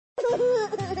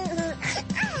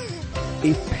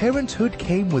If parenthood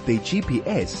came with a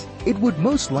GPS, it would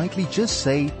most likely just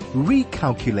say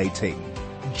recalculating.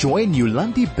 Join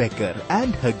Yolandi Becker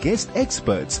and her guest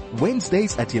experts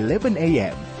Wednesdays at 11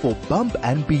 a.m. for Bump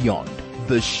and Beyond,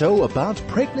 the show about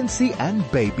pregnancy and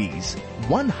babies.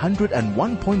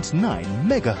 101.9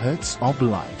 megahertz of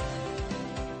life.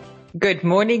 Good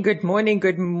morning, good morning,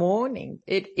 good morning.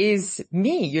 It is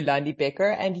me, Yolandi Becker,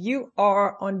 and you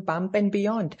are on Bump and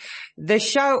Beyond, the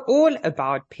show all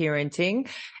about parenting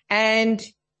and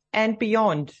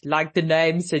beyond, like the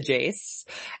name suggests.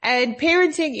 And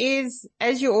parenting is,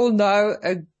 as you all know,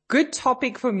 a good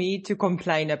topic for me to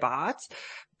complain about,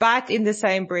 but in the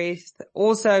same breath,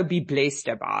 also be blessed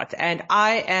about. And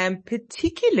I am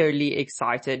particularly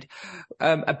excited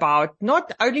about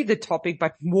not only the topic,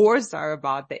 but more so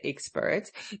about the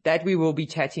experts that we will be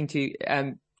chatting to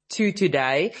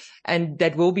today and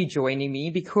that will be joining me,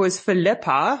 because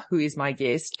Phillipa, who is my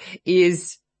guest,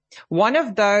 is one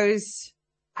of those,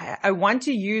 I want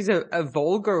to use a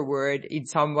vulgar word in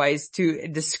some ways to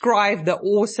describe the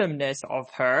awesomeness of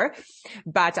her,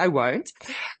 but I won't.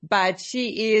 But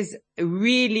she is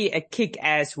really a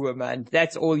kick-ass woman.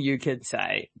 That's all you can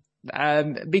say.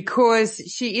 Because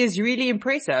she is really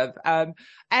impressive,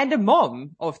 and a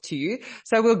mom of two.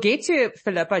 So we'll get to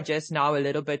Phillipa just now a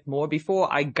little bit more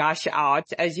before I gush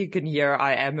out. As you can hear,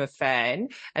 I am a fan,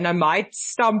 and I might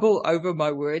stumble over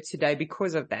my words today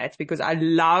because of that, because I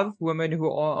love women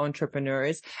who are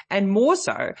entrepreneurs, and more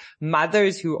so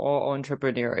mothers who are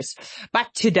entrepreneurs.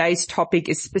 But today's topic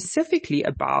is specifically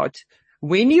about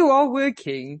when you are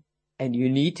working and you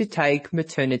need to take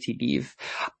maternity leave.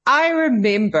 I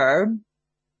remember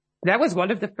that was one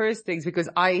of the first things, because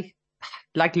I,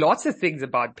 like lots of things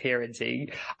about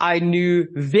parenting, I knew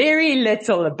very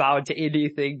little about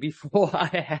anything before I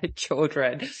had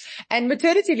children. And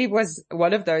maternity leave was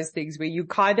one of those things where you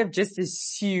kind of just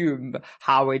assume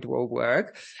how it will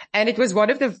work. And it was one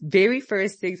of the very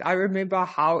first things I remember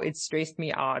how it stressed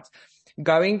me out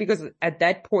going, because at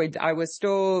that point I was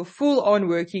still full on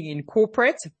working in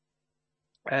corporate.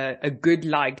 A good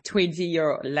like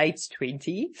 20-year, late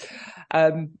 20,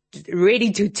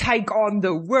 ready to take on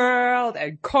the world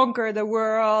and conquer the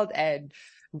world. And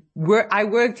I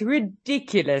worked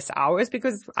ridiculous hours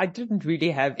because I didn't really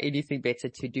have anything better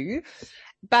to do.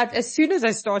 But as soon as I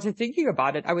started thinking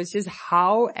about it, I was just,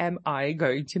 how am I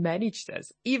going to manage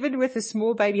this? Even with a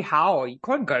small baby, how? You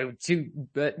can't go to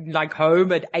like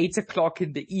home at 8:00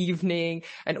 in the evening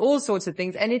and all sorts of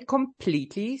things. And it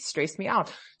completely stressed me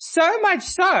out. So much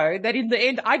so that in the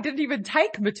end, I didn't even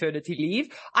take maternity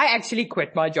leave. I actually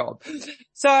quit my job.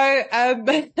 So,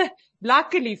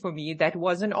 luckily for me, that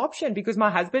was an option, because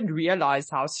my husband realized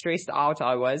how stressed out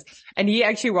I was. And he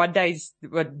actually one day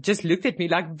just looked at me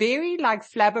like very like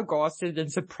flabbergasted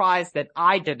and surprised that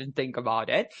I didn't think about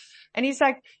it. And he's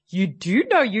like, you do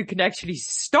know you can actually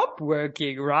stop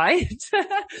working, right?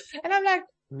 And I'm like,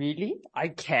 really? I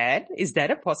can? Is that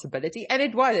a possibility? And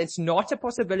it was. It's not a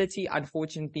possibility,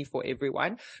 unfortunately, for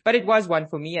everyone, but it was one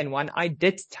for me, and one I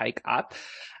did take up.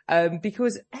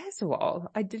 Because as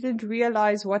well, I didn't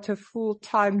realize what a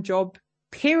full-time job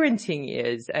parenting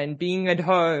is and being at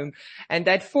home. And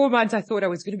that 4 months, I thought I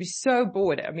was going to be so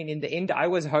bored. I mean, in the end, I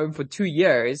was home for 2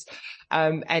 years,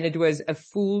 and it was a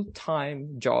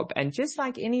full-time job. And just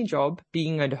like any job,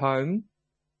 being at home,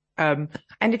 and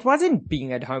it wasn't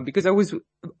being at home because I was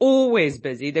always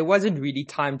busy. There wasn't really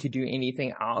time to do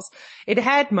anything else. It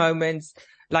had moments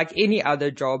like any other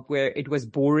job where it was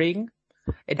boring.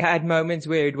 It had moments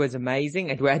where it was amazing.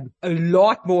 It had a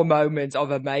lot more moments of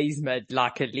amazement,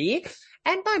 luckily.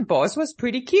 And my boss was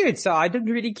pretty cute, so I didn't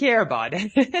really care about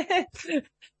it.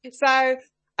 So,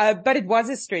 but it was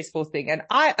a stressful thing. And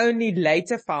I only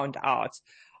later found out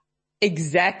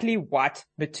exactly what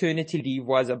maternity leave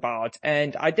was about.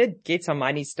 And I did get some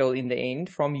money still in the end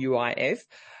from UIF,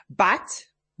 but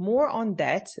more on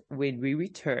that when we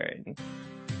return.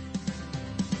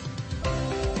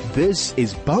 This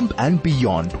is Bump and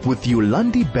Beyond with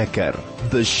Yolandi Becker,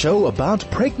 the show about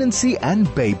pregnancy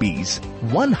and babies.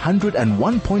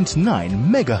 101.9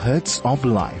 megahertz of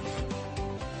life.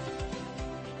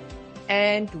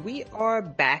 And we are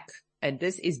back. And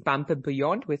this is Bump and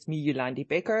Beyond with me, Yolandi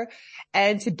Becker.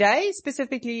 And today,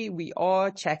 specifically, we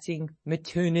are chatting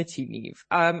maternity leave.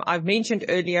 I've mentioned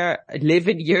earlier,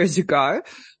 11 years ago,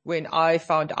 when I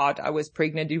found out I was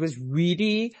pregnant, it was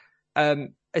really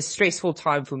a stressful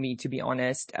time for me, to be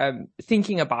honest,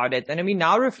 thinking about it. And I mean,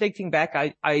 now reflecting back,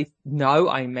 I know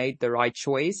I made the right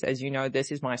choice. As you know,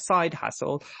 this is my side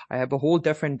hustle. I have a whole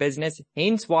different business,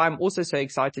 hence why I'm also so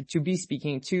excited to be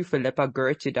speaking to Phillipa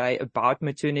Geard today about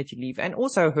maternity leave and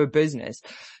also her business,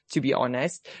 to be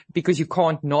honest, because you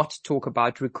can't not talk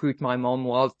about Recruit My Mom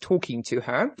while talking to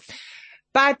her.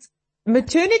 But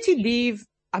maternity leave,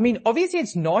 I mean, obviously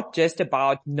it's not just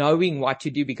about knowing what to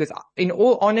do, because in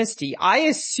all honesty, I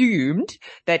assumed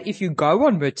that if you go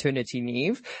on maternity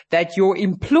leave, that your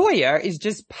employer is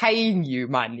just paying you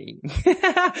money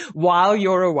while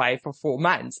you're away for 4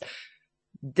 months.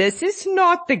 This is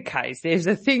not the case. There's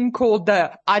a thing called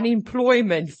the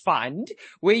unemployment fund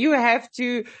where you have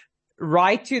to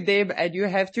write to them and you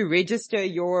have to register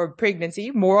your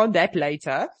pregnancy. More on that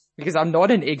later, because I'm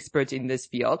not an expert in this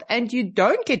field, and you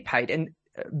don't get paid. And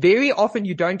very often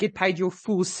you don't get paid your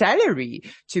full salary,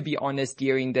 to be honest,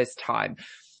 during this time.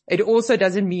 It also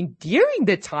doesn't mean during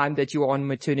the time that you're on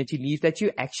maternity leave that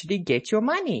you actually get your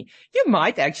money. You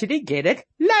might actually get it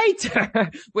later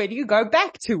when you go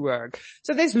back to work.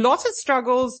 So there's lots of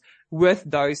struggles with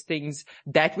those things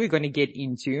that we're going to get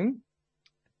into.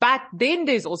 But then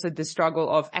there's also the struggle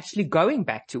of actually going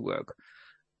back to work.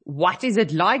 What is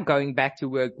it like going back to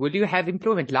work? Will you have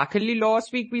employment? Luckily,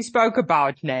 last week we spoke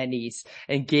about nannies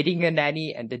and getting a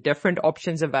nanny and the different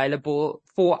options available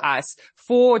for us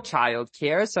for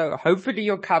childcare. So hopefully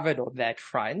you're covered on that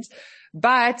front.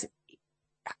 But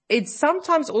it's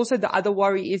sometimes also the other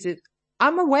worry is that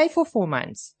I'm away for 4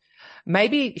 months,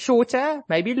 maybe shorter,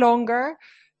 maybe longer.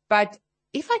 But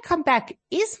if I come back,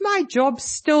 is my job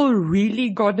still really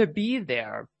going to be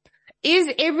there?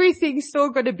 Is everything still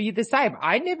going to be the same?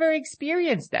 I never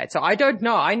experienced that. So I don't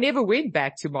know. I never went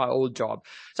back to my old job.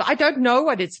 So I don't know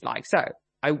what it's like. So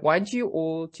I want you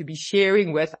all to be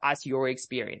sharing with us your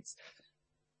experience.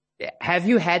 Have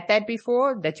you had that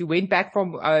before, that you went back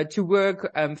to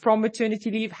work from maternity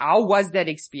leave? How was that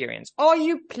experience? Are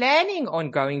you planning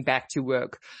on going back to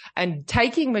work and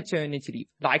taking maternity leave?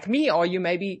 Like me, are you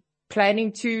maybe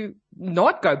planning to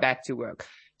not go back to work?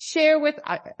 Share with,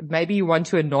 maybe you want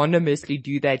to anonymously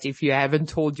do that if you haven't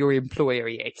told your employer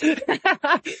yet.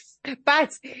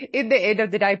 But in the end of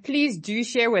the day, please do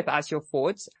share with us your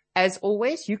thoughts. As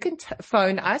always, you can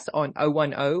phone us on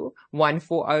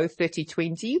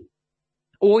 010-140-3020,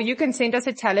 or you can send us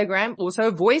a telegram, also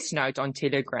a voice note on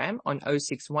Telegram on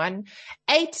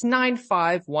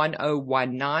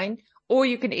 061-895-1019. Or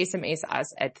you can SMS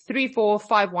us at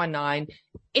 34519.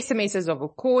 SMSs are,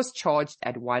 of course, charged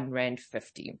at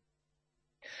R1.50.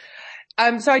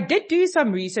 So I did do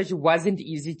some research. It wasn't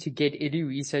easy to get any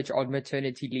research on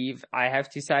maternity leave. I have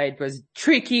to say it was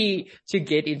tricky to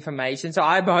get information. So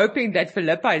I'm hoping that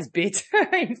Phillipa is better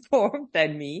informed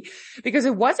than me, because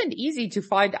it wasn't easy to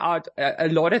find out a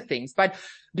lot of things. But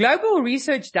global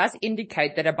research does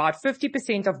indicate that about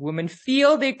 50% of women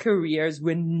feel their careers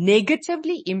were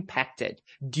negatively impacted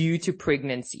due to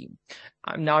pregnancy.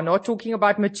 I'm now not talking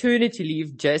about maternity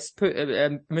leave, just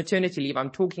maternity leave. I'm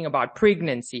talking about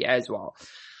pregnancy as well.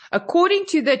 According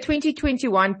to the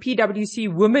 2021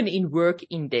 PwC Women in Work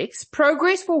Index,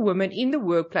 progress for women in the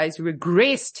workplace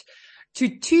regressed to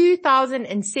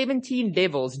 2017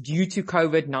 levels due to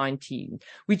COVID-19,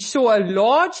 which saw a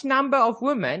large number of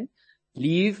women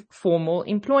leave formal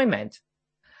employment.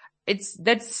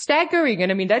 That's staggering.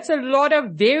 And I mean, that's a lot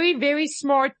of very, very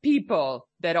smart people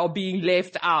that are being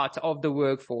left out of the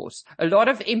workforce. A lot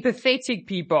of empathetic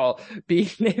people being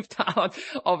left out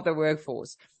of the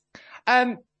workforce.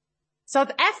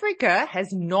 South Africa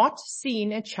has not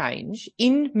seen a change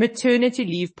in maternity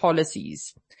leave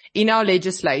policies in our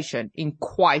legislation in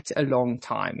quite a long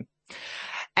time.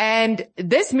 And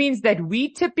this means that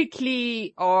we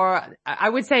typically are, I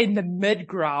would say, in the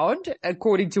mid-ground,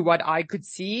 according to what I could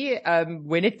see,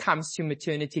 when it comes to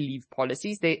maternity leave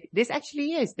policies. There is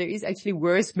actually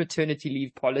worse maternity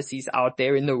leave policies out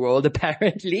there in the world,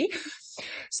 apparently.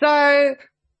 So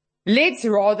let's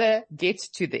rather get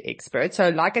to the expert. So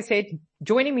like I said,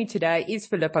 joining me today is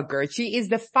Phillipa Geard. She is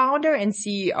the founder and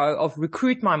CEO of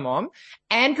Recruit My Mom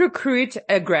and Recruit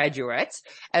a Graduate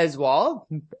as well,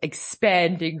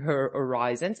 expanding her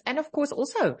horizons, and of course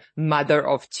also mother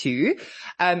of 2.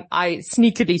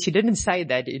 She didn't say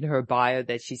that in her bio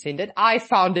that she sent it. I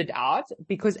found it out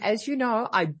because, as you know,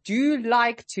 I do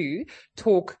like to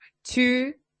talk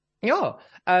to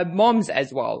moms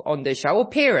as well on the show, or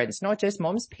parents, not just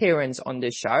moms, parents on the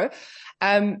show.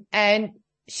 And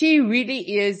she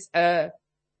really is a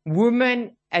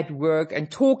woman at work, and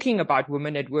talking about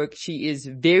women at work, she is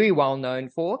very well known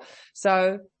for.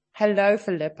 So hello,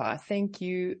 Phillipa. Thank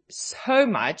you so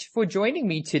much for joining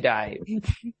me today.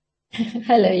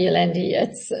 Hello, Yolandi.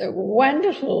 It's a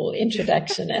wonderful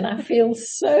introduction, and I feel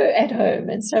so at home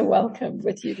and so welcome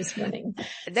with you this morning.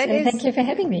 Thank you for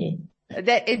having me.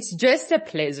 That it's just a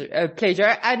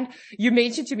pleasure. And you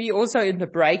mentioned to me also in the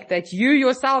break that you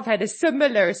yourself had a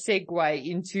similar segue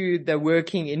into the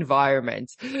working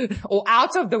environment, or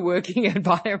out of the working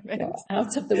environment. Yeah,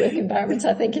 out of the work environment,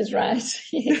 I think is right.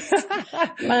 Yes.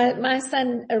 My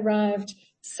son arrived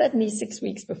suddenly 6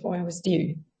 weeks before I was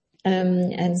due.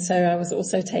 And so I was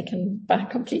also taken by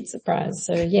complete surprise.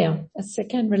 So yeah, I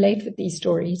can relate with these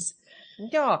stories.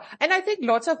 Yeah. And I think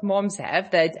lots of moms have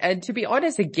that. And to be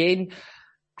honest, again,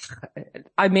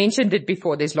 I mentioned it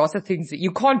before. There's lots of things that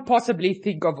you can't possibly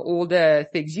think of, all the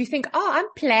things you think, I'm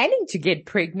planning to get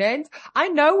pregnant. I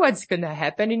know what's going to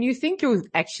happen. And you think you're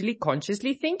actually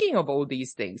consciously thinking of all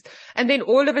these things. And then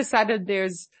all of a sudden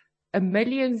there's a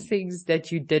million things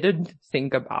that you didn't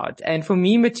think about. And for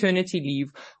me, maternity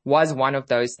leave was one of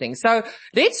those things. So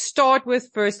let's start with,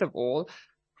 first of all,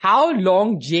 how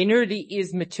long generally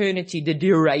is maternity, the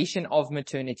duration of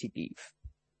maternity leave?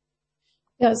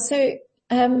 Yeah, so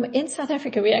in South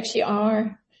Africa, we actually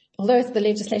are, although the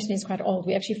legislation is quite old,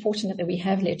 we're actually fortunate that we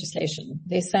have legislation.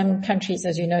 There's some countries,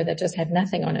 as you know, that just have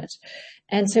nothing on it.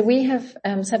 And so we have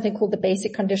something called the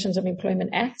Basic Conditions of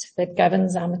Employment Act that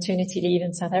governs our maternity leave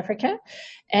in South Africa.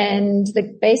 And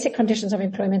the Basic Conditions of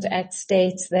Employment Act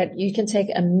states that you can take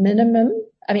a maximum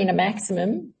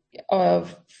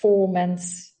of 4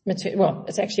 months,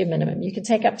 it's actually a minimum. You can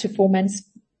take up to 4 months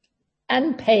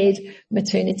unpaid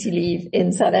maternity leave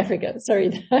in South Africa.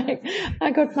 Sorry,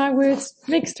 I got my words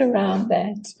mixed around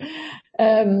that.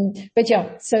 But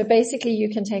yeah, so basically you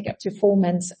can take up to 4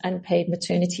 months unpaid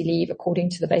maternity leave according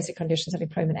to the Basic Conditions of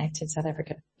Employment Act in South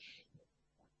Africa.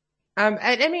 And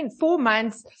I mean, 4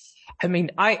 months, I'm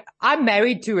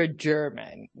married to a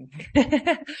German.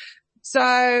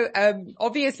 So,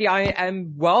 obviously I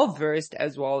am well versed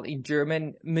as well in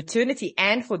German maternity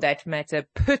and, for that matter,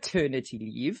 paternity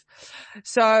leave.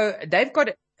 So they've got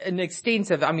an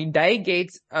extensive,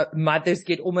 mothers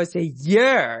get almost a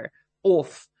year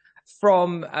off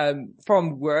from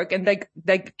work, and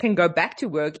they can go back to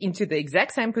work into the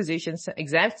exact same positions,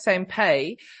 exact same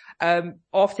pay,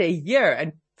 after a year.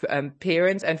 And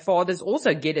parents and fathers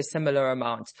also get a similar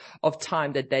amount of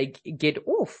time that they get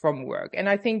off from work. And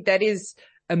I think that is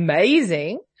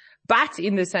amazing. But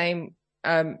in the same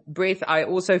breath, I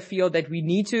also feel that we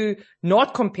need to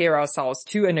not compare ourselves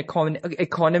to an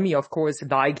economy, of course,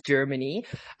 like Germany,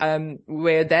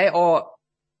 where they are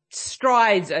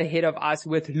strides ahead of us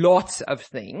with lots of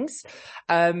things.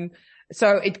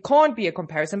 So it can't be a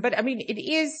comparison, but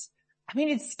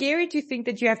it's scary to think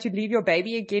that you have to leave your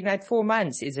baby again at 4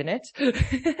 months, isn't it?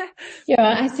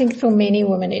 Yeah, I think for many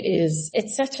women it is.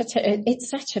 It's such a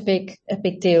big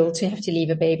deal to have to leave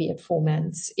a baby at 4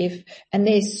 months. And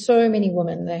there's so many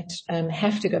women that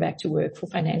have to go back to work for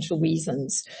financial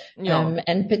reasons,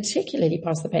 and particularly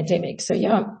past the pandemic. So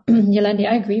yeah, Yolandi,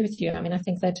 I agree with you. I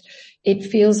think that it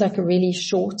feels like a really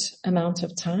short amount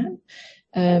of time.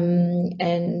 I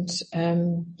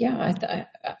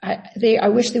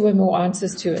wish there were more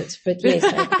answers to it, but yes,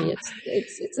 I agree.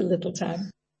 It's a little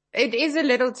time. It is a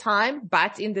little time,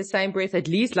 but in the same breath, at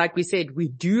least, like we said, we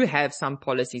do have some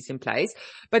policies in place.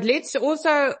 But let's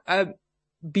also,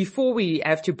 before we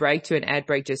have to break to an ad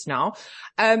break just now,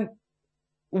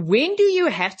 when do you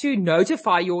have to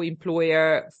notify your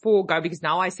employer for go? Because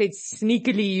now I said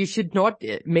sneakily you should not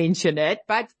mention it,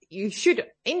 but you should.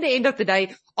 In the end of the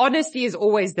day, honesty is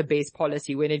always the best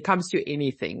policy when it comes to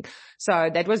anything. So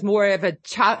that was more of a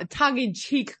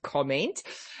tongue-in-cheek comment.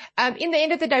 In the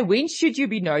end of the day, when should you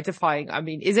be notifying?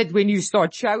 Is it when you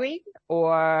start showing,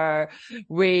 or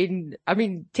when,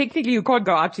 technically you can't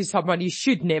go up to someone. You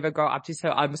should never go up to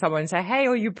someone and say, hey,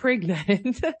 are you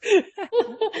pregnant?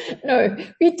 No,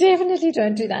 we definitely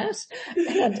don't do that.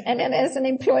 And as an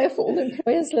employer, for all the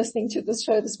employers listening to this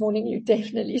show this morning, you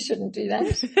definitely shouldn't do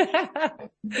that.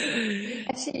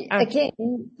 Actually,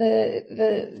 again,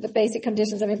 the Basic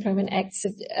Conditions of Employment Act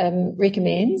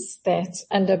recommends that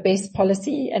under best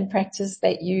policy and practice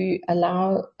that you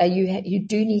allow, you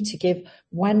do need to give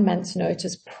 1 month's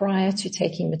notice prior to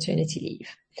taking maternity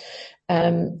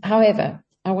leave. However,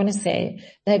 I want to say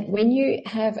that when you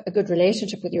have a good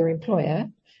relationship with your employer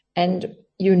and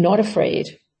you're not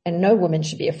afraid, and no woman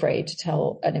should be afraid to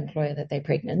tell an employer that they're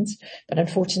pregnant, but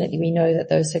unfortunately we know that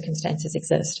those circumstances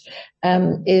exist,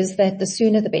 is that the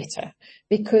sooner the better,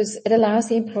 because it allows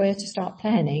the employer to start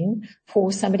planning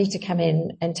for somebody to come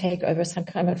in and take over some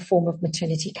kind of form of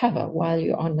maternity cover while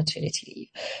you're on maternity leave.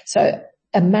 So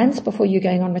a month before you're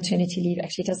going on maternity leave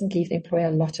actually doesn't leave the employer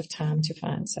a lot of time to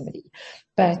find somebody.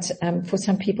 But for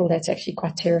some people, that's actually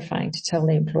quite terrifying to tell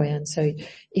the employer. And so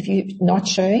if you're not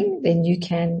showing, then you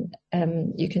can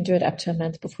do it up to a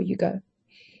month before you go.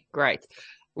 Great.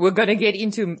 We're going to get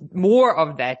into more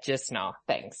of that just now.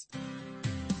 Thanks.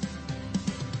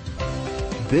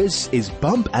 This is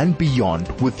Bump and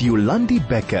Beyond with Yolandi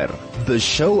Becker, the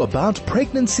show about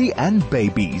pregnancy and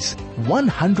babies.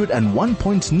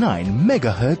 101.9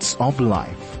 megahertz of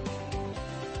life.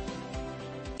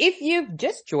 If you've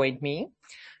just joined me,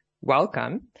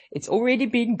 welcome. It's already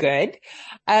been good.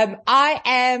 I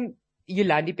am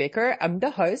Yolandi Becker. I'm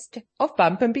the host of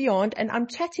Bump and Beyond, and I'm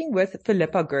chatting with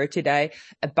Phillipa Geard today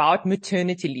about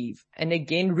maternity leave. And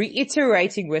again,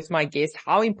 reiterating with my guest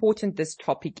how important this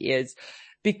topic is,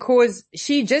 because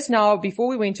she just now, before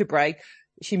we went to break,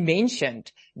 she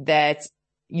mentioned that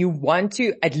you want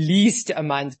to at least a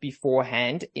month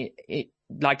beforehand,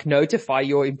 like notify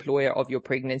your employer of your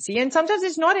pregnancy. And sometimes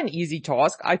it's not an easy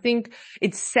task. I think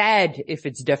it's sad if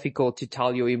it's difficult to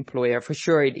tell your employer. For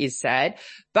sure it is sad,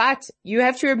 but you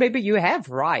have to remember you have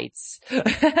rights.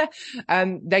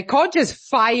 They can't just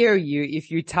fire you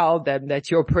if you tell them that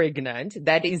you're pregnant.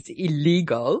 That is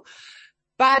illegal.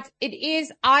 But it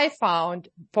is, I found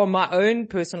from my own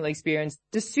personal experience,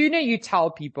 the sooner you tell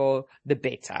people, the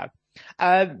better.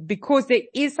 Because there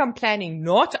is some planning,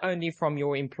 not only from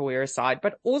your employer side,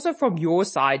 but also from your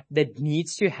side that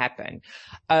needs to happen,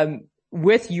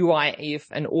 with UIF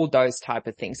and all those type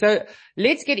of things. So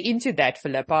let's get into that,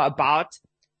 Phillipa, about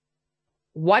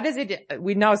what is it?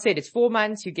 We now said it's 4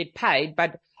 months, you get paid,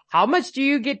 but how much do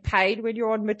you get paid when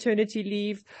you're on maternity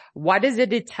leave? What does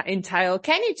it entail?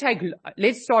 Can you take,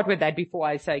 let's start with that before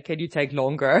I say, can you take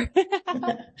longer?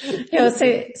 Yeah, so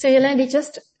Yolandi,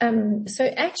 just, so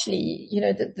actually,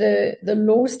 the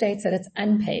law states that it's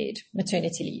unpaid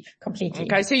maternity leave completely.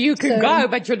 Okay, so you can go,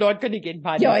 but you're not going to get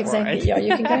money. Yeah, exactly. Yeah,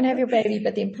 you can go and have your baby,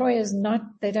 but the employer's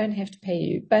they don't have to pay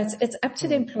you. But it's up to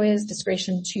the employer's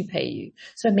discretion to pay you.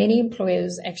 So many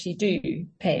employers actually do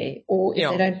pay, or if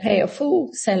they don't pay a full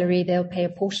salary, they'll pay a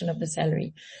portion of the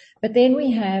salary. But then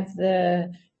we have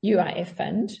the UIF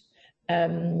fund,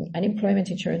 unemployment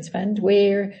insurance fund,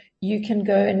 where you can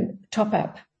go and top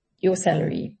up your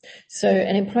salary. So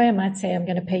an employer might say, I'm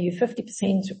going to pay you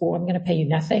 50%, or I'm going to pay you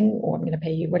nothing, or I'm going to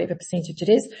pay you whatever percentage it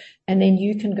is. And then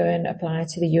you can go and apply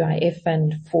to the UIF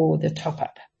fund for the top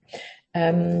up.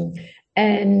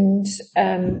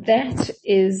 That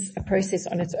is a process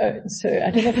on its own. So I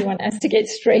don't know if you want us to get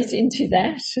straight into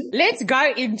that. Let's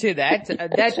go into that.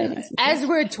 As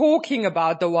we're talking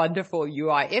about the wonderful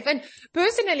UIF. And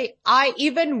personally,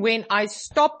 even when I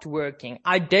stopped working,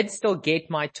 I did still get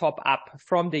my top up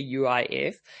from the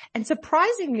UIF. And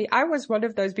surprisingly, I was one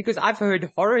of those, because I've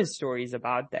heard horror stories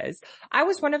about this. I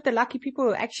was one of the lucky people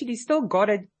who actually still got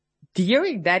it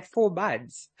during that 4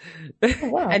 months. Oh,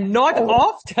 wow. And not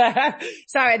after.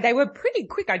 So they were pretty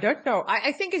quick. I don't know.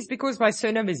 I think it's because my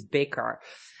surname is Becker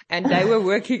and they were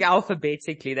working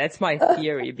alphabetically. That's my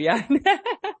theory behind that.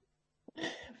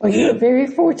 Well, you're very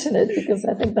fortunate, because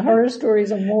I think the horror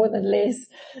stories are more than less.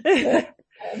 But,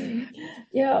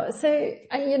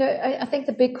 I think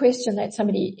the big question that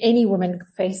any woman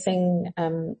facing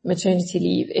maternity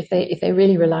leave, if they're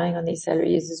really relying on their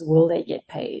salaries, is will they get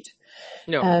paid?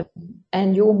 No.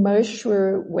 And your most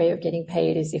sure way of getting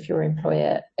paid is if your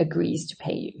employer agrees to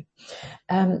pay you.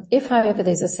 If, however,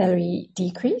 there's a salary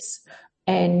decrease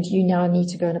and you now need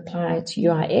to go and apply to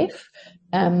UIF,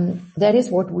 that is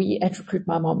what we at Recruit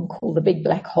My Mom call the big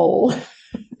black hole.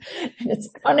 And it's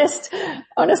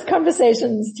honest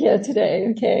conversations here today.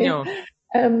 Okay. No.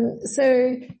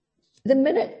 So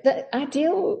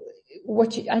ideally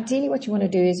what you want to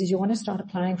do is you want to start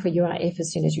applying for UIF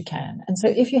as soon as you can. And so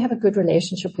if you have a good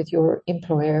relationship with your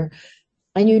employer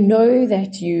and you know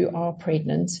that you are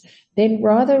pregnant, then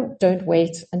rather don't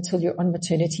wait until you're on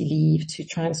maternity leave to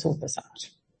try and sort this out.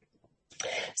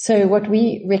 So what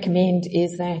we recommend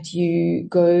is that you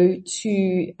go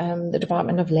to the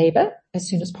Department of Labor as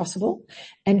soon as possible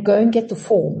and go and get the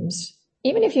forms.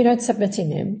 Even if you're not submitting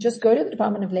them, just go to the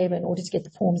Department of Labor in order to get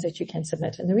the forms that you can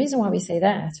submit. And the reason why we say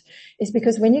that is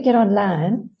because when you get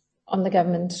online on the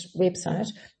government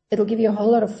website, it'll give you a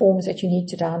whole lot of forms that you need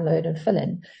to download and fill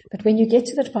in. But when you get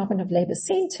to the Department of Labor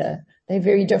Center, they're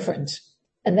very different.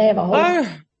 And they have a whole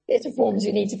set of forms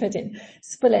you need to fill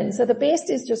in. So the best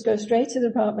is just go straight to the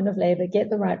Department of Labor, get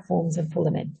the right forms and fill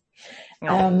them in.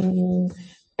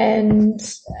 And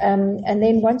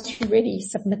then once you're ready,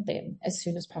 submit them as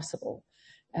soon as possible.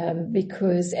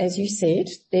 because as you said,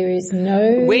 there is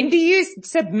no... When do you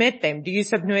submit them?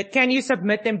 Can you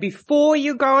submit them before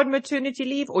you go on maternity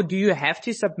leave, or do you have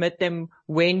to submit them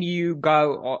when you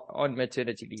go on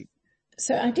maternity leave?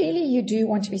 So ideally you do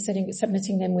want to be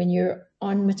submitting them when you're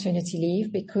on maternity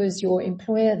leave, because your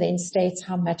employer then states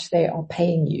how much they are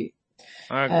paying you.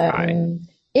 Okay.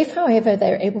 If, however,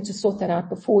 they're able to sort that out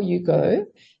before you go,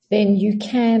 then you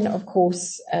can, of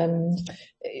course,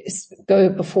 go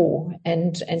before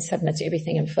and submit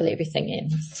everything and fill everything in.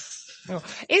 Oh.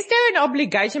 Is there an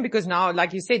obligation? Because now,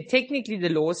 like you said, technically the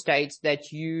law states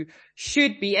that you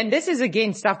should be, and this is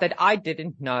again stuff that I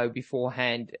didn't know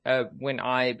beforehand,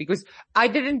 because I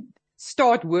didn't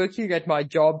start working at my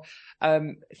job,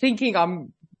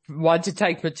 thinking want to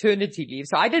take maternity leave.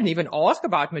 So I didn't even ask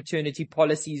about maternity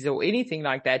policies or anything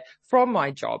like that from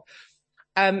my job.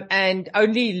 And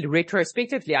only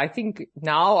retrospectively, I think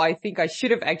I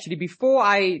should have actually, before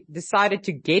I decided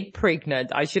to get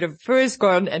pregnant, I should have first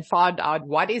gone and found out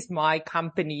what is my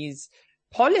company's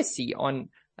policy on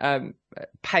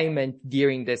payment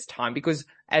during this time. Because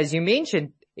as you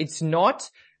mentioned, it's not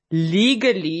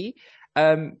legally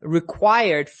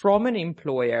required from an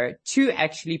employer to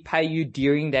actually pay you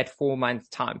during that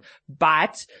 4-month time.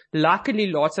 But luckily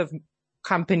lots of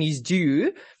companies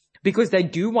do, because they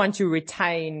do want to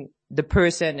retain the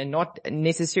person and not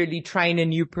necessarily train a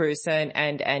new person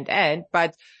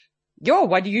but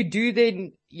what do you do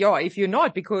then? If you're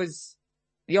not, because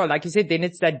like you said, then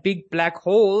it's that big black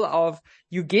hole of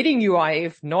you getting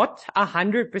UIF, not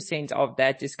 100% of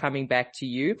that is coming back to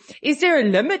you. Is there a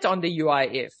limit on the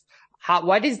UIF?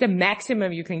 What is the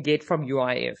maximum you can get from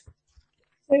UIF?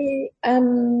 So,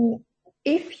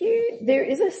 there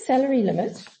is a salary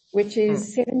limit, which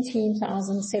is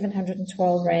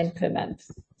 17,712 Rand per month.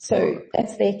 So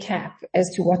that's their cap as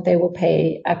to what they will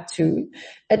pay up to.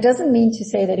 It doesn't mean to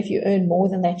say that if you earn more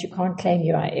than that, you can't claim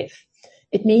UIF.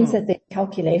 It means that the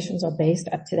calculations are based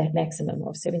up to that maximum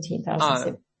of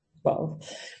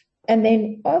 17,712. And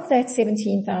then of that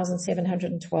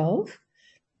 17,712,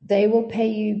 they will pay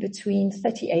you between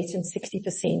 38 and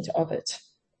 60% of it.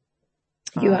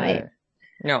 UIF.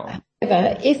 No.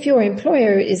 However, if your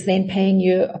employer is then paying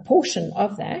you a portion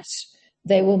of that,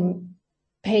 they will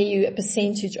pay you a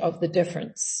percentage of the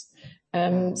difference.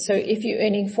 So if you're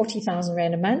earning 40,000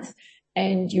 Rand a month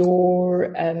and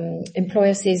your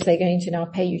employer says they're going to now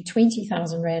pay you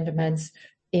 20,000 Rand a month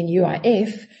in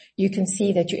UIF, you can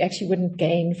see that you actually wouldn't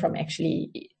gain from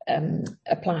actually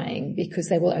applying, because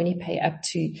they will only pay up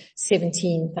to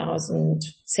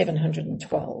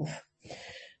 17,712.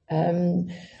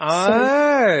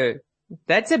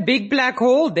 That's a big black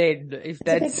hole then, if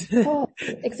that's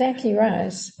exactly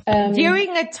right.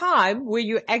 During a time where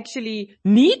you actually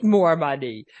need more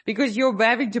money, because you're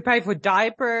having to pay for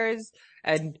diapers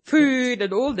and food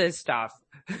and all this stuff.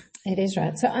 It is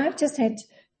right. So I've just had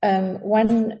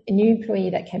one new employee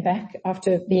that came back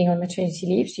after being on maternity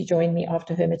leave. She joined me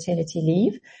after her maternity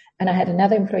leave. And I had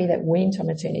another employee that went on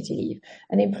maternity leave.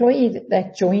 An employee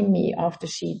that joined me after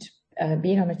she'd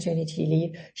been on maternity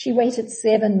leave, she waited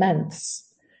 7 months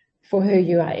for her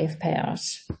UIF payout.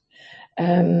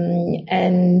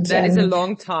 And that is a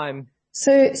long time.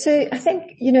 So I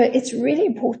think, it's really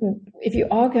important if you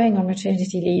are going on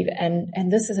maternity leave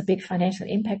and this is a big financial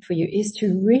impact for you, is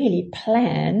to really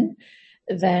plan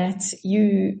that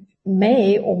you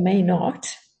may or may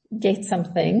not get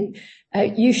something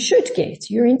you should get.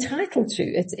 You're entitled to.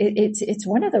 It's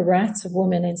one of the rights of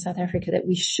women in South Africa that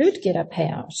we should get a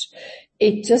payout.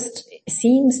 It just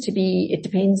seems to be, it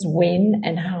depends when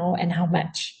and how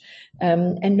much.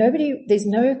 And there's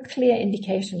no clear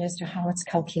indication as to how it's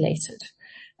calculated.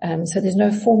 So there's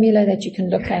no formula that you can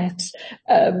look at.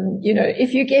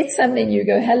 If you get something, you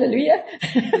go, hallelujah.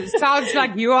 Sounds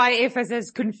like UIF is as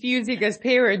confusing as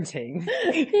parenting.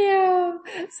 Yeah.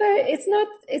 So it's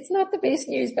not the best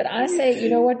news, but I say, you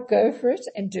know what, go for it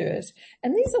and do it.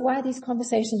 And these are why these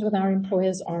conversations with our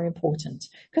employers are important.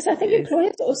 Because I think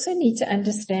employers also need to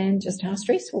understand just how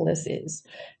stressful this is,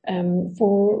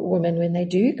 for women when they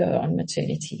do go on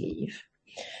maternity leave.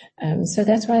 So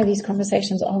that's why these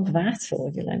conversations are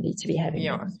vital, Yolandi, to be having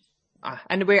them.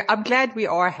 And I'm glad we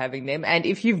are having them. And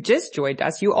if you've just joined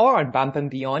us, you are on Bump and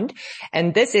Beyond.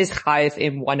 And this is Chai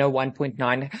FM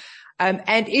 101.9.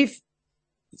 And if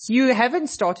you haven't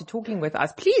started talking with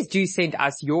us, please do send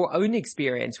us your own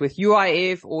experience with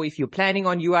UIF, or if you're planning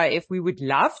on UIF, we would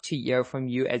love to hear from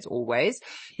you as always.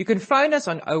 You can phone us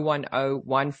on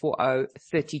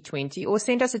 010-140-3020 or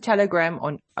send us a telegram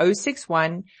on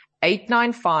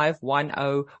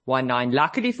 061-895-1019.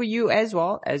 Luckily for you as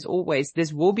well, as always,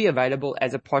 this will be available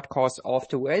as a podcast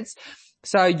afterwards.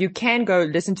 So you can go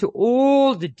listen to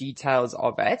all the details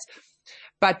of it.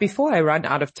 But before I run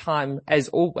out of time, as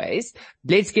always,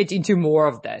 let's get into more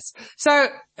of this. So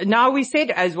now we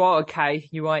said as well, okay,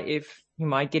 you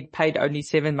might get paid only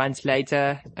 7 months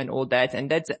later and all that. And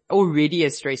that's already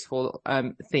a stressful,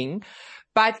 thing.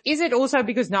 But is it also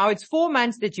because now it's 4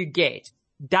 months that you get?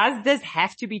 Does this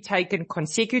have to be taken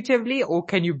consecutively or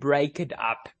can you break it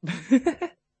up?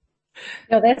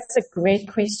 No, that's a great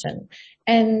question.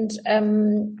 And,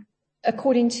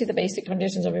 according to the Basic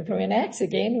Conditions of Employment Act,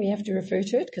 again, we have to refer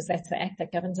to it because that's the act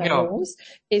that governs our laws,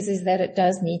 is that it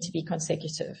does need to be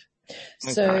consecutive.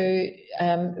 Okay.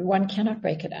 So, one cannot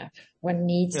break it up. One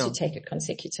needs to take it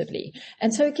consecutively.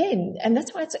 And so again, and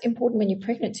that's why it's important when you're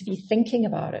pregnant to be thinking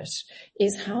about it,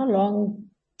 is how long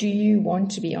do you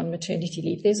want to be on maternity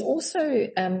leave? There's also,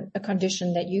 a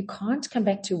condition that you can't come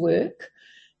back to work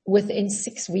within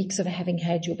 6 weeks of having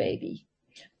had your baby,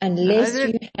 unless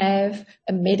you have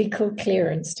a medical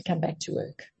clearance to come back to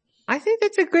work. I think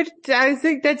that's a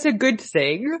good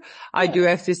thing. I do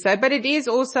have to say, but it is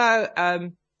also,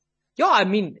 I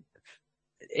mean,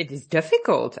 it is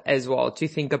difficult as well to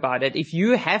think about it. If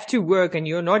you have to work and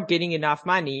you're not getting enough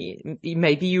money,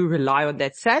 maybe you rely on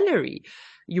that salary.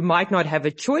 You might not have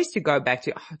a choice to go back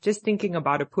to, just thinking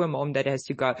about a poor mom that has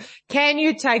to go. Can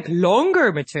you take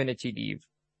longer maternity leave?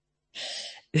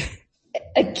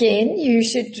 Again, you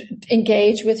should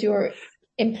engage with your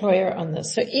employer on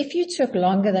this. So if you took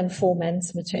longer than 4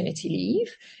 months maternity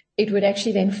leave, it would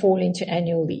actually then fall into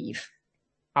annual leave.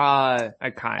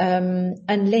 Okay.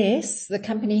 Unless the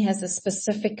company has a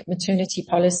specific maternity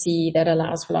policy that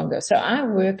allows for longer. So I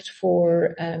worked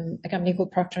for a company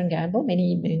called Procter & Gamble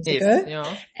many moons ago,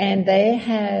 and they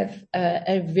have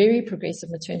a very progressive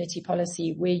maternity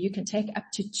policy where you can take up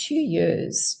to 2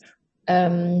 years.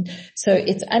 So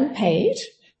it's unpaid.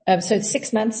 So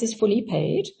 6 months is fully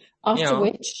paid, after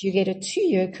which you get a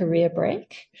 2-year career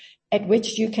break, at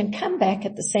which you can come back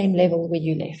at the same level where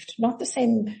you left. Not the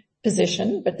same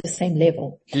position, but the same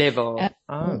level.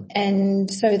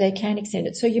 And so they can extend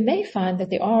it. So you may find that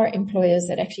there are employers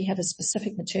that actually have a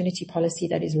specific maternity policy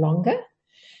that is longer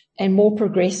and more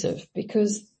progressive,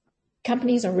 because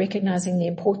companies are recognizing the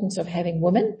importance of having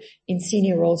women in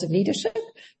senior roles of leadership.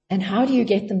 And how do you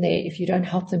get them there if you don't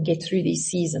help them get through these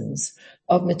seasons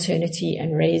of maternity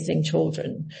and raising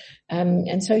children?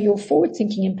 And so your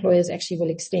forward-thinking employers actually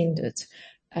will extend it.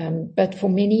 But for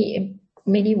many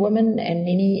women and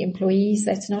many employees,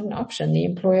 that's not an option. The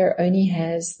employer only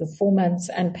has the 4 months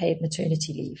unpaid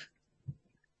maternity leave.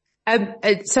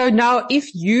 So now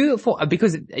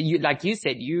because you, like you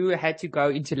said, you had to go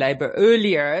into labor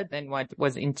earlier than what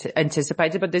was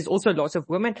anticipated, but there's also lots of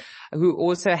women who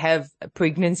also have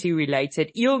pregnancy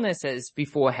related illnesses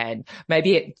beforehand.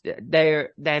 Maybe they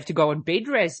have to go on bed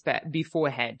rest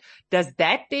beforehand. Does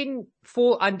that then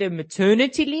fall under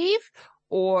maternity leave,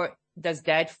 or does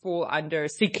that fall under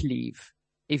sick leave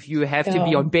if you have to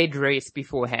be on bed rest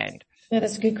beforehand? Yeah,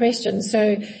 that's a good question.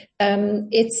 So,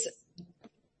 it's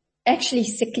actually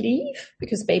sick leave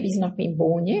because baby's not been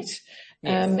born yet.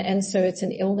 And so it's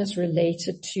an illness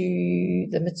related to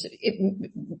the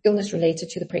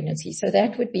pregnancy. So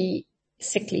that would be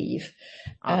sick leave.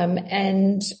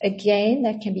 And again,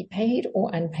 that can be paid or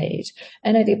unpaid.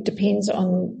 And it depends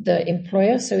on the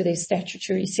employer. So there's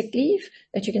statutory sick leave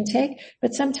that you can take,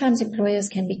 but sometimes employers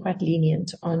can be quite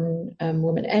lenient on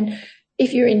women. And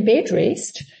if you're in bed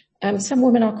rest, some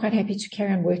women are quite happy to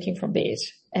carry on working from bed.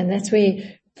 And that's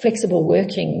where flexible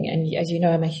working, and as you know,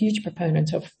 I'm a huge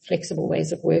proponent of flexible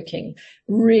ways of working,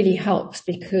 really helps,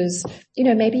 because,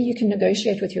 maybe you can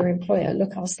negotiate with your employer.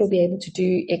 Look, I'll still be able to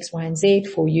do X, Y, and Z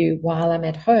for you while I'm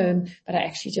at home, but I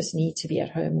actually just need to be at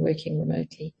home working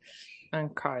remotely.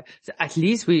 Okay. So at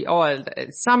least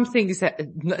some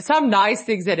nice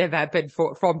things that have happened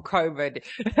from COVID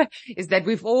is that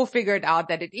we've all figured out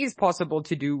that it is possible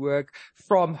to do work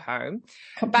from home.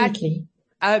 Completely.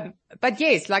 But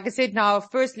yes, like I said, now,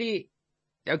 firstly,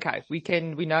 okay, we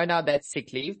know now that's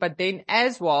sick leave, but then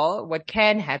as well, what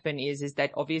can happen is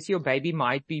that obviously your baby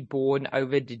might be born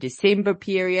over the December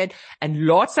period, and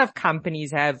lots of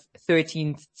companies have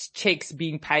 13th checks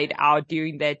being paid out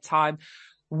during that time.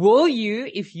 Will you,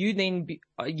 if you then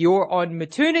you're on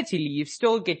maternity leave,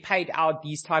 still get paid out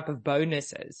these type of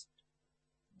bonuses?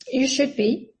 You should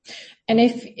be. And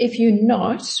if you're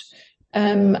not,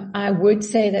 I would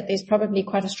say that there's probably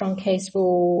quite a strong case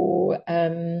for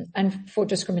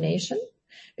discrimination,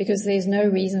 because there's no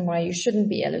reason why you shouldn't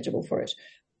be eligible for it.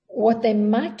 What they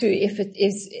might do, if it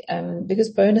is, because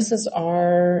bonuses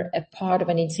are a part of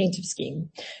an incentive scheme.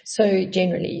 So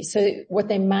what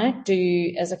they might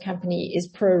do as a company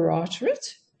is prorate it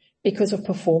because of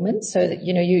performance. So that,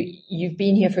 you've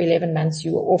been here for 11 months,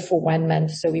 you were off for 1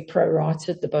 month, so we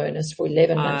prorated the bonus for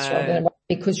 11 months rather than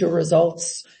because your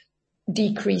results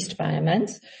decreased by a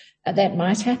month. That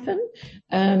might happen.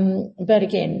 But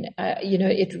again,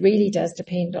 it really does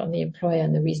depend on the employer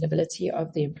and the reasonability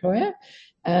of the employer.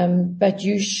 But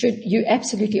you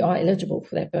absolutely are eligible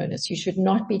for that bonus. You should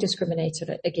not be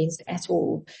discriminated against at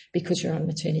all because you're on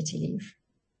maternity leave.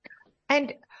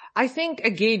 And I think,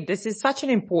 again, this is such an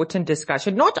important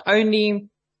discussion, not only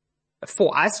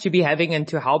for us to be having and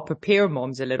to help prepare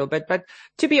moms a little bit, but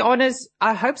to be honest,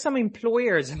 I hope some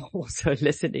employers are also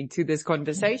listening to this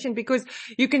conversation, because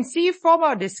you can see from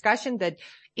our discussion that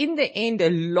in the end, a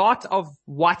lot of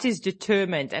what is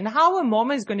determined and how a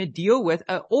mom is going to deal with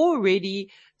an already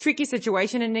tricky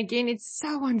situation. And again, it's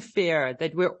so unfair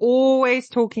that we're always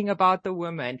talking about the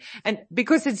woman, and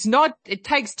because it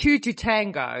takes two to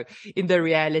tango in the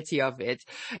reality of it.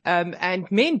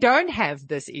 And men don't have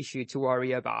this issue to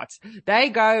worry about. They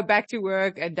go back to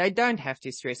work and they don't have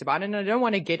to stress about it. And I don't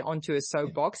want to get onto a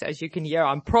soapbox. As you can hear,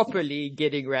 I'm properly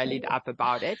getting rallied up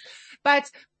about it. But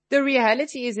the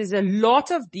reality is a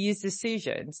lot of these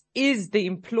decisions is the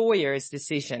employer's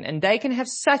decision, and they can have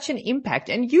such an impact.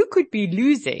 And you could be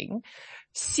losing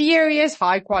serious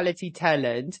high quality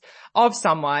talent of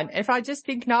someone. If I just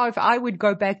think now, if I would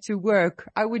go back to work,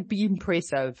 I would be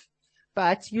impressive.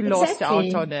 But you lost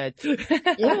out on it.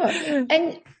 Yeah.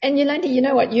 And Yolandi, you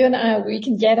know what? You and I, we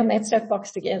can get on that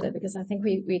soapbox together, because I think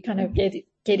we kind of get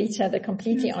each other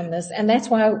completely on this. And that's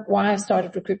why I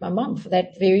started Recruit My Mom, for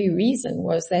that very reason,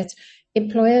 was that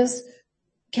employers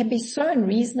can be so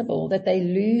unreasonable that they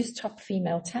lose top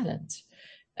female talent.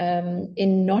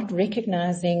 In not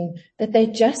recognizing that they're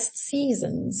just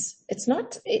seasons.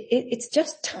 It's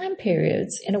just time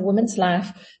periods in a woman's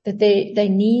life that they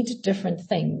need different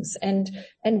things. And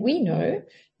we know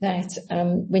that,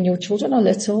 when your children are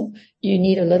little, you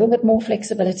need a little bit more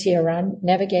flexibility around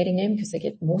navigating them because they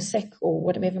get more sick or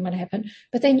whatever might happen.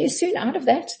 But then you're soon out of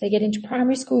that. They get into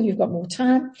primary school. You've got more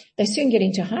time. They soon get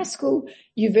into high school.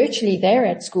 You're virtually there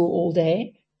at school all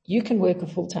day. You can work a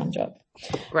full-time job.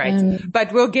 Great.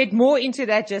 But we'll get more into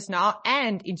that just now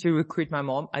and into Recruit My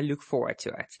Mom. I look forward to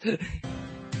it.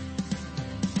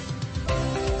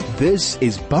 This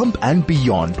is Bump and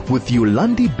Beyond with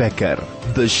Yolandi Becker,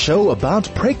 the show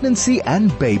about pregnancy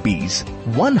and babies.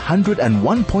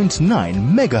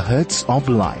 101.9 megahertz of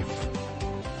life.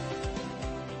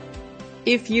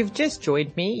 If you've just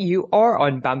joined me, you are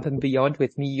on Bump and Beyond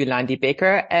with me, Yolandi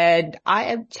Becker, and I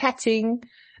am chatting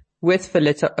with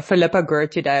Phillipa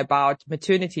Geard today about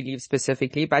maternity leave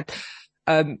specifically. But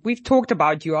we've talked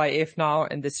about UIF now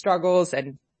and the struggles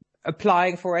and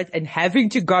applying for it and having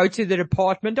to go to the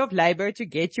Department of Labor to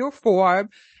get your form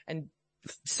and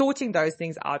sorting those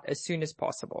things out as soon as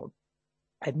possible.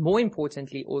 And more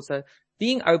importantly, also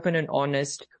being open and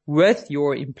honest with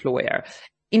your employer.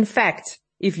 In fact,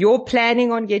 if you're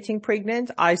planning on getting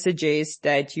pregnant, I suggest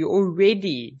that you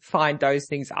already find those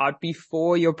things out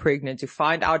before you're pregnant, to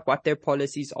find out what their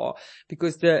policies are,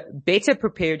 because the better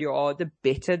prepared you are, the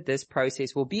better this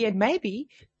process will be. And maybe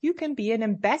you can be an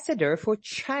ambassador for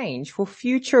change for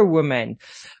future women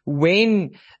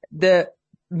when the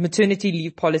maternity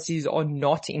leave policies are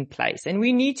not in place. And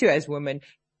we need to, as women,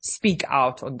 speak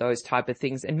out on those type of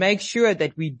things and make sure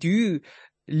that we do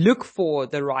look for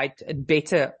the right and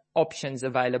better options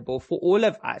available for all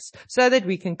of us, so that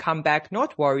we can come back,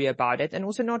 not worry about it, and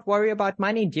also not worry about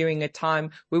money during a time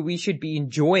where we should be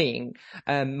enjoying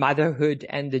motherhood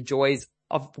and the joys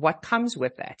of what comes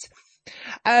with that.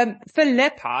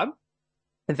 Phillipa,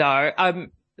 though,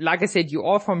 like I said, you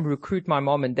are from Recruit My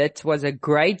Mom, and that was a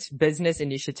great business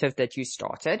initiative that you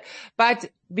started. But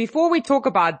before we talk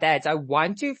about that, I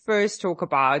want to first talk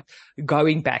about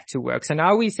going back to work. So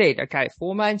now we said, okay,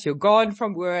 4 months, you're gone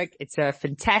from work. It's a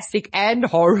fantastic and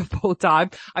horrible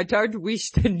time. I don't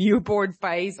wish the newborn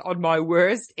phase on my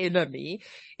worst enemy.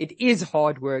 It is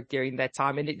hard work during that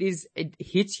time, and it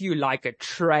hits you like a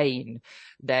train,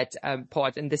 that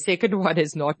part. And the second one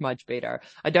is not much better.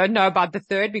 I don't know about the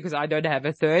third because I don't have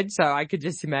a third, so I could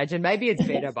just imagine maybe it's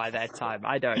better by that time.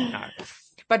 I don't know.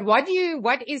 But what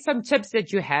is some tips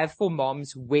that you have for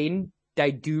moms when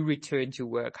they do return to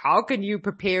work? How can you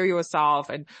prepare yourself,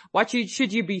 and what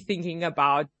should you be thinking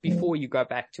about before you go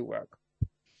back to work?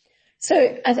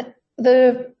 So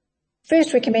the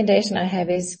first recommendation I have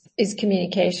is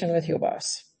communication with your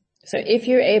boss. So if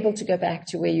you're able to go back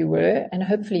to where you were, and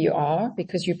hopefully you are,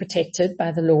 because you're protected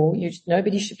by the law,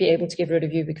 nobody should be able to get rid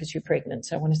of you because you're pregnant.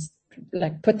 So I want to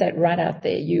put that right out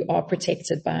there. You are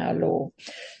protected by our law.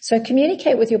 So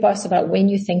communicate with your boss about when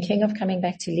you're thinking of coming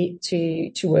back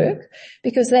to work,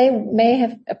 because they may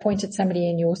have appointed somebody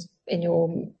in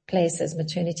your place as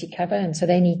maternity cover, and so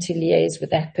they need to liaise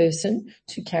with that person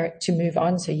to move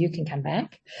on so you can come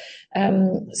back.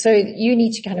 So you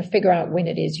need to kind of figure out when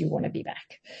it is you want to be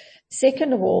back.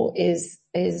 Second of all is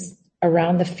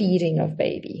around the feeding of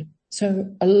baby.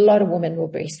 So a lot of women will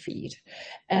breastfeed.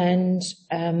 And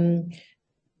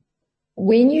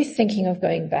when you're thinking of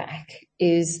going back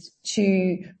is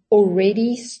to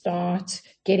already start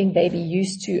getting baby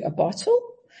used to a bottle,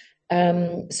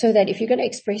 so that if you're going to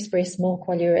express breast milk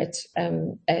while you're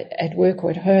at work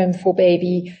or at home for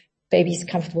baby's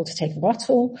comfortable to take the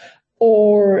bottle,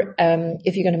 or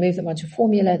if you're going to move them onto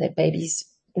formula, that baby's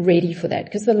ready for that.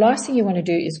 Because the last thing you want to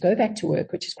do is go back to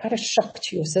work, which is quite a shock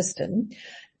to your system,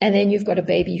 and then you've got a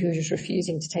baby who's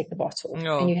refusing to take the bottle.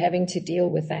 No. And you're having to deal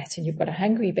with that, and you've got a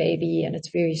hungry baby, and it's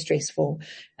very stressful.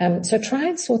 So try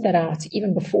and sort that out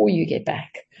even before you get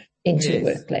back into the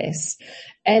workplace.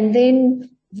 And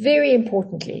then very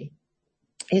importantly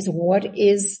is, what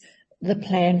is the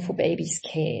plan for baby's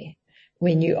care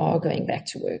when you are going back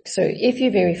to work? So if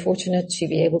you're very fortunate to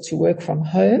be able to work from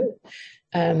home,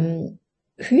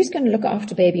 who's going to look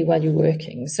after baby while you're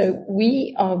working? So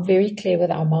we are very clear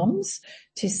with our moms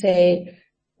to say,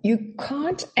 you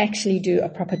can't actually do a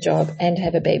proper job and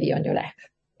have a baby on your lap.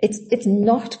 It's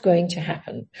not going to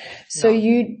happen. So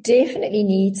you definitely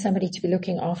need somebody to be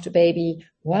looking after baby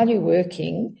while you're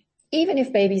working, even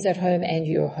if baby's at home and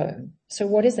you're home. So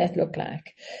what does that look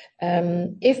like?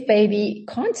 If baby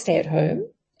can't stay at home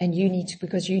and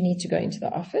because you need to go into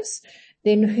the office,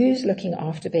 then who's looking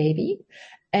after baby?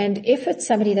 And if it's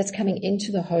somebody that's coming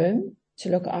into the home to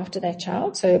look after that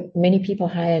child, so many people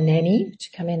hire a nanny to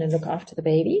come in and look after the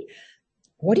baby.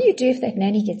 What do you do if that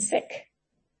nanny gets sick?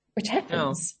 Which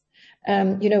happens.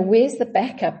 Where's the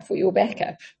backup for your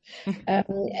backup?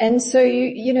 And so,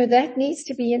 that needs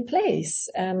to be in place,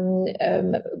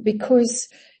 because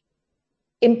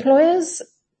employers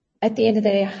at the end of the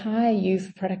day hire you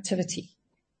for productivity.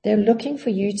 They're looking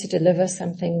for you to deliver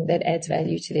something that adds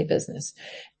value to their business.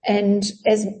 And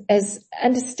as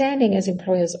understanding as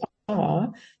employers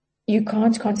are, you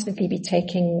can't constantly be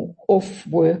taking off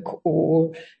work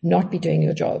or not be doing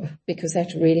your job, because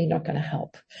that's really not going to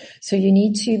help. So you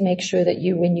need to make sure that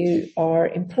when you are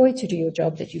employed to do your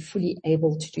job, that you're fully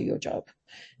able to do your job,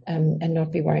 and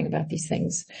not be worrying about these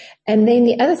things. And then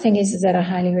the other thing is that I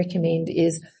highly recommend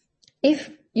is,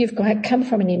 if you've come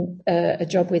from a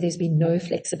job where there's been no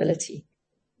flexibility,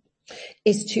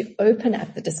 is to open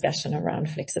up the discussion around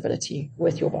flexibility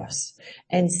with your boss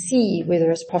and see whether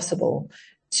it's possible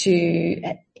to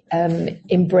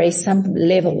embrace some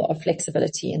level of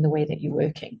flexibility in the way that you're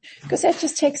working, because that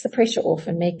just takes the pressure off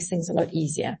and makes things a lot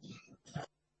easier.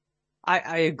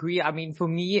 I agree. I mean,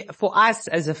 for us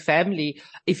as a family,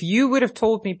 if you would have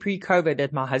told me pre-COVID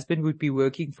that my husband would be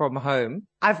working from home,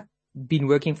 I've been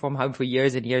working from home for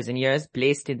years and years and years,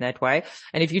 blessed in that way.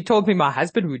 And if you told me my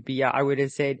husband would be here, I would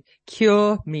have said,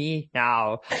 cure me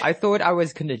now. I thought I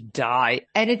was going to die.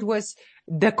 And it was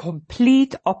the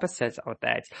complete opposite of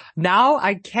that. Now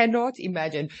I cannot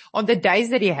imagine on the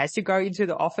days that he has to go into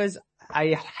the office,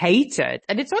 I hate it.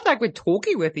 And it's not like we're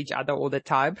talking with each other all the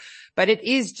time, but it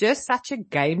is just such a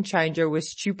game changer with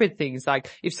stupid things,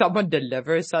 like if someone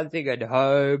delivers something at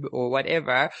home or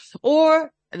whatever,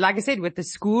 or like I said, with the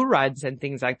school runs and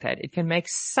things like that, it can make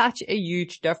such a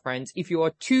huge difference if you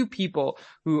are two people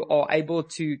who are able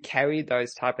to carry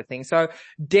those type of things. So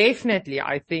definitely,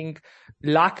 I think,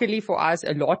 luckily for us,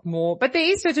 a lot more, but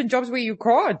there is certain jobs where you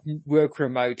can't work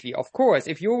remotely. Of course,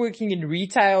 if you're working in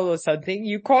retail or something,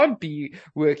 you can't be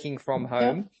working from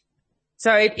home. Yeah.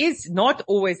 So it is not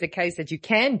always the case that you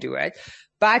can do it,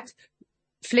 but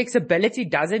flexibility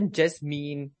doesn't just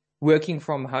mean working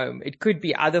from home. It could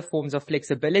be other forms of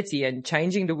flexibility and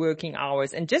changing the working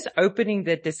hours and just opening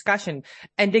the discussion.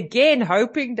 And again,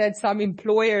 hoping that some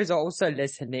employers are also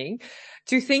listening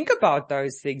to think about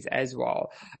those things as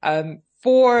well, to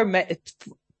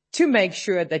make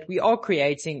sure that we are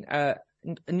creating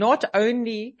not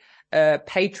only a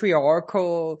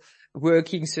patriarchal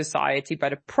working society,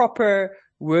 but a proper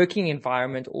working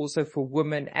environment also for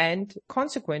women and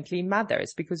consequently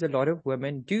mothers, because a lot of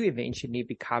women do eventually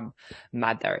become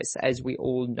mothers, as we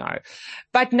all know.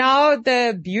 But now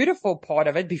the beautiful part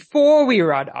of it, before we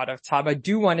run out of time, I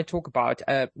do want to talk about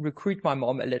Recruit My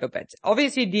Mom a little bit.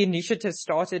 Obviously, the initiative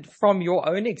started from your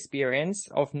own experience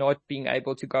of not being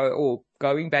able to go, or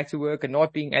going back to work and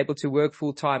not being able to work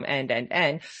full time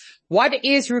and. What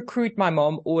is Recruit My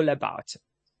Mom all about?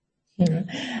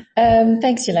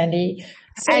 Thanks, Yolandi.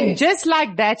 So, and just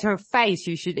like that, her face,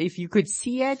 if you could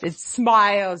see it, it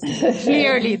smiles.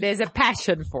 Clearly, there's a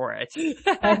passion for it.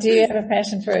 I do have a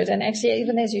passion for it. And actually,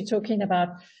 even as you're talking about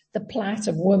the plight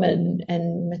of women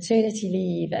and maternity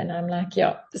leave, and I'm like,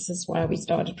 yeah, this is why we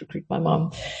started Recruit My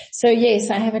Mom. So yes,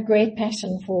 I have a great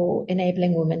passion for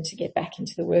enabling women to get back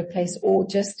into the workplace or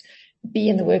just be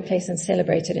in the workplace and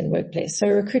celebrate it in the workplace. So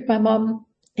Recruit My Mom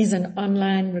is an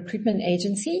online recruitment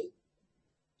agency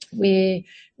where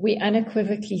we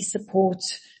unequivocally support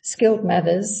skilled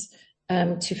mothers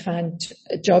to find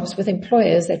jobs with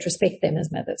employers that respect them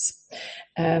as mothers.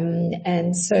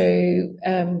 And so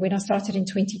when I started in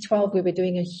 2012, we were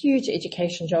doing a huge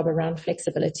education job around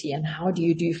flexibility and how do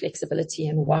you do flexibility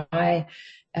and why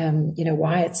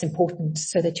it's important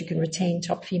so that you can retain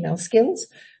top female skills.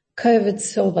 COVID's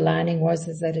silver lining was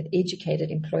that it educated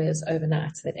employers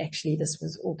overnight that actually this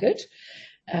was all good.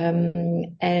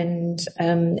 And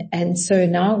so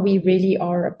now we really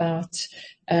are about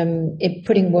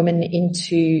putting women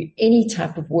into any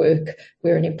type of work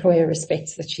where an employer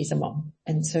respects that she's a mom,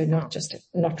 and so not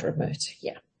remote.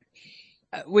 Yeah.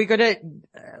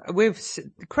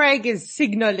 Craig is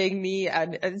signaling me,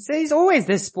 and so he's always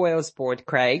the spoil sport,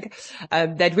 Craig,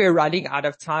 that we're running out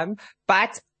of time,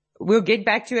 but we'll get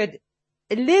back to it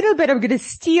a little bit. I'm going to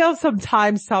steal some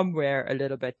time somewhere a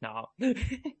little bit now.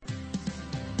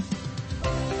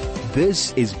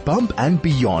 This is Bump and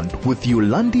Beyond with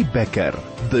Yolandi Becker,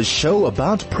 the show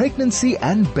about pregnancy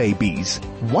and babies.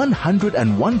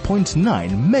 101.9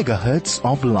 megahertz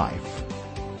of life.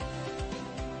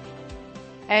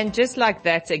 And just like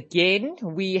that, again,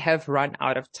 we have run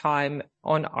out of time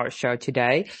on our show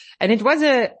today. And it was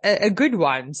a good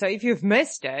one. So if you've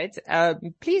missed it,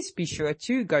 please be sure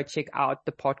to go check out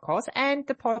the podcast and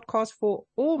the podcast for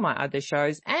all my other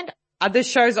shows and other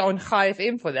shows on Chai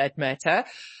FM for that matter,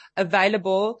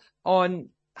 available on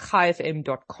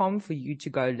chaifm.com for you to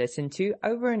go listen to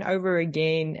over and over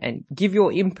again and give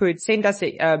your input. Send us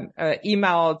an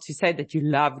email to say that you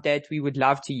loved it. We would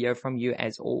love to hear from you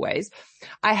as always.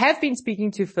 I have been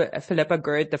speaking to Phillipa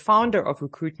Geard, the founder of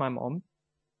Recruit My Mom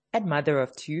and mother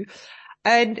of two.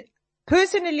 And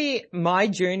personally, my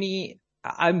journey,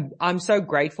 I'm so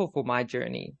grateful for my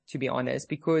journey, to be honest,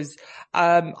 because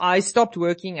I stopped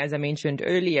working, as I mentioned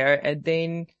earlier, and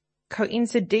then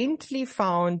coincidentally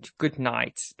found good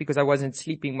nights because I wasn't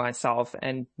sleeping myself.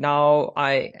 And now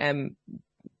I am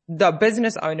the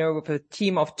business owner with a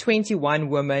team of 21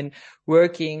 women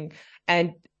working.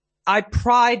 And I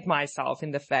pride myself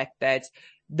in the fact that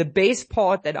the best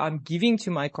part that I'm giving to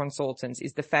my consultants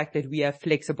is the fact that we have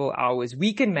flexible hours.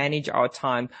 We can manage our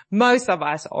time. Most of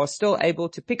us are still able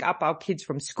to pick up our kids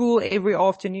from school every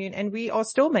afternoon, and we are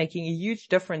still making a huge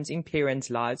difference in parents'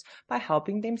 lives by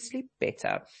helping them sleep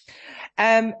better.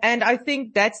 And I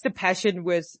think that's the passion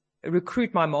with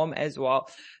Recruit My Mom as well.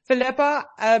 Phillipa,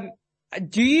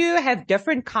 do you have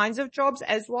different kinds of jobs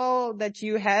as well that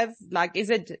you have? Like, is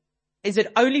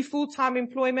it only full-time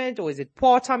employment or is it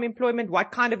part-time employment? What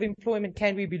kind of employment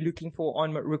can we be looking for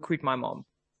on Recruit My Mom?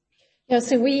 Yeah,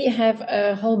 so we have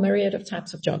a whole myriad of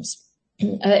types of jobs.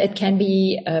 It can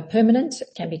be permanent, it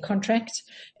can be contract,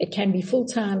 it can be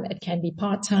full-time, it can be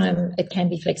part-time, it can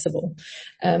be flexible.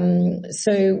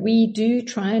 So we do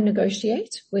try and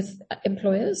negotiate with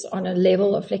employers on a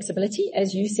level of flexibility.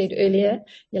 As you said earlier,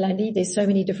 Yolandi, there's so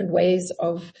many different ways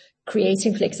of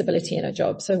creating flexibility in a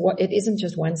job. So it isn't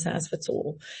just one size fits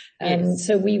all. Yes.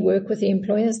 So we work with the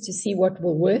employers to see what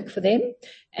will work for them.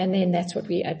 And then that's what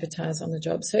we advertise on the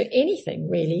job. So anything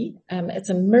really, it's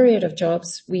a myriad of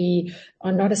jobs. We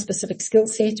are not a specific skill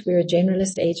set. We're a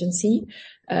generalist agency.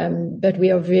 But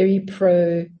we are very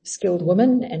pro skilled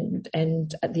women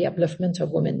and the upliftment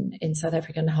of women in South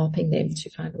Africa and helping them to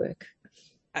find work.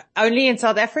 Only in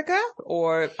South Africa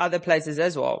or other places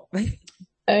as well?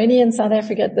 Only in South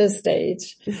Africa at this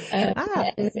stage.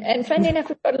 And funny enough,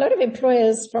 we've got a lot of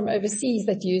employers from overseas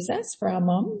that use us for our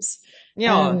moms.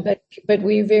 Yeah. But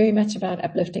we're very much about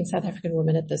uplifting South African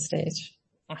women at this stage.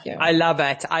 Yeah. I love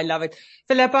it. I love it.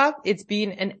 Phillipa, it's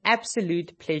been an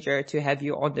absolute pleasure to have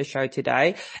you on the show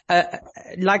today.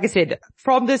 Like I said,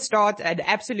 from the start, an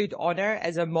absolute honor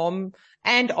as a mom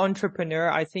and entrepreneur.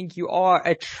 I think you are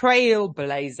a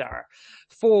trailblazer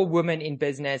for women in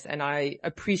business, and I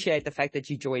appreciate the fact that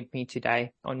you joined me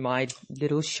today on my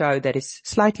little show that is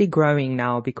slightly growing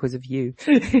now because of you.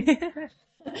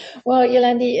 Well,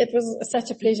 Yolandi, it was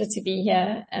such a pleasure to be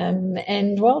here.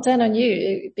 And well done on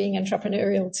you being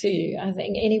entrepreneurial too. I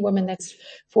think any woman that's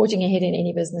forging ahead in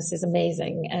any business is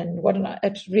amazing. And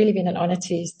it's really been an honor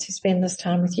to spend this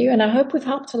time with you. And I hope we've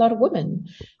helped a lot of women.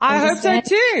 I hope so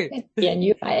too. And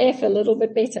UIF a little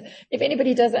bit better. If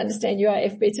anybody does understand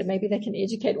UIF better, maybe they can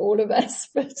educate all of us.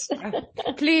 But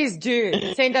please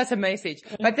do send us a message.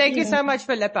 But thank you so much,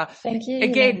 Phillipa. Thank you.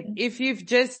 Again, if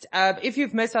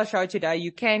you've missed our show today,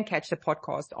 you can catch the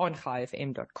podcast on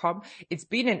chaifm.com. It's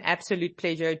been an absolute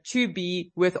pleasure to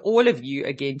be with all of you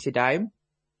again today.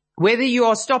 Whether you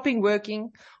are stopping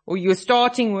working or you're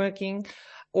starting working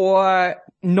or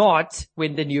not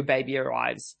when the new baby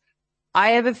arrives,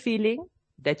 I have a feeling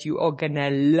that you are gonna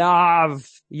love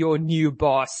your new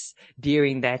boss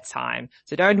during that time.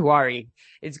 So don't worry.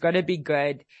 It's gonna be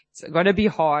good. It's gonna be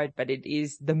hard, but it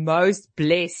is the most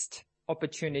blessed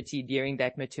opportunity during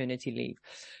that maternity leave.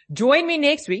 Join me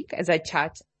next week as I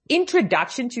chat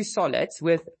Introduction to Solids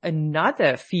with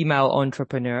another female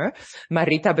entrepreneur,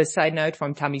 Marita Besaidnout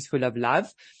from Tummies Full of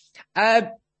Love. As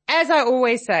I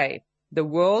always say, the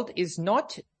world is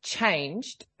not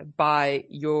changed by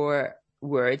your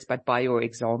words, but by your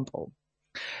example.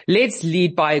 Let's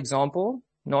lead by example,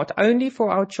 not only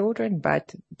for our children,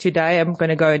 but today I'm going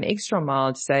to go an extra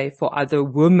mile to say for other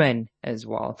women as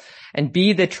well, and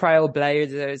be the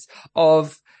trailblazers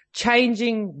of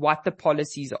changing what the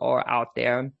policies are out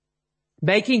there,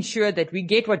 making sure that we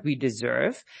get what we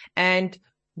deserve. And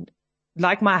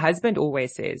like my husband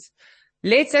always says,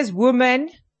 let's as women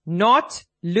not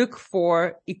look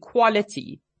for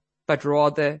equality, but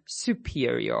rather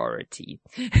superiority.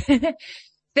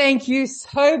 Thank you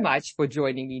so much for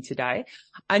joining me today.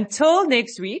 Until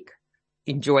next week,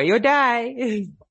 enjoy your day.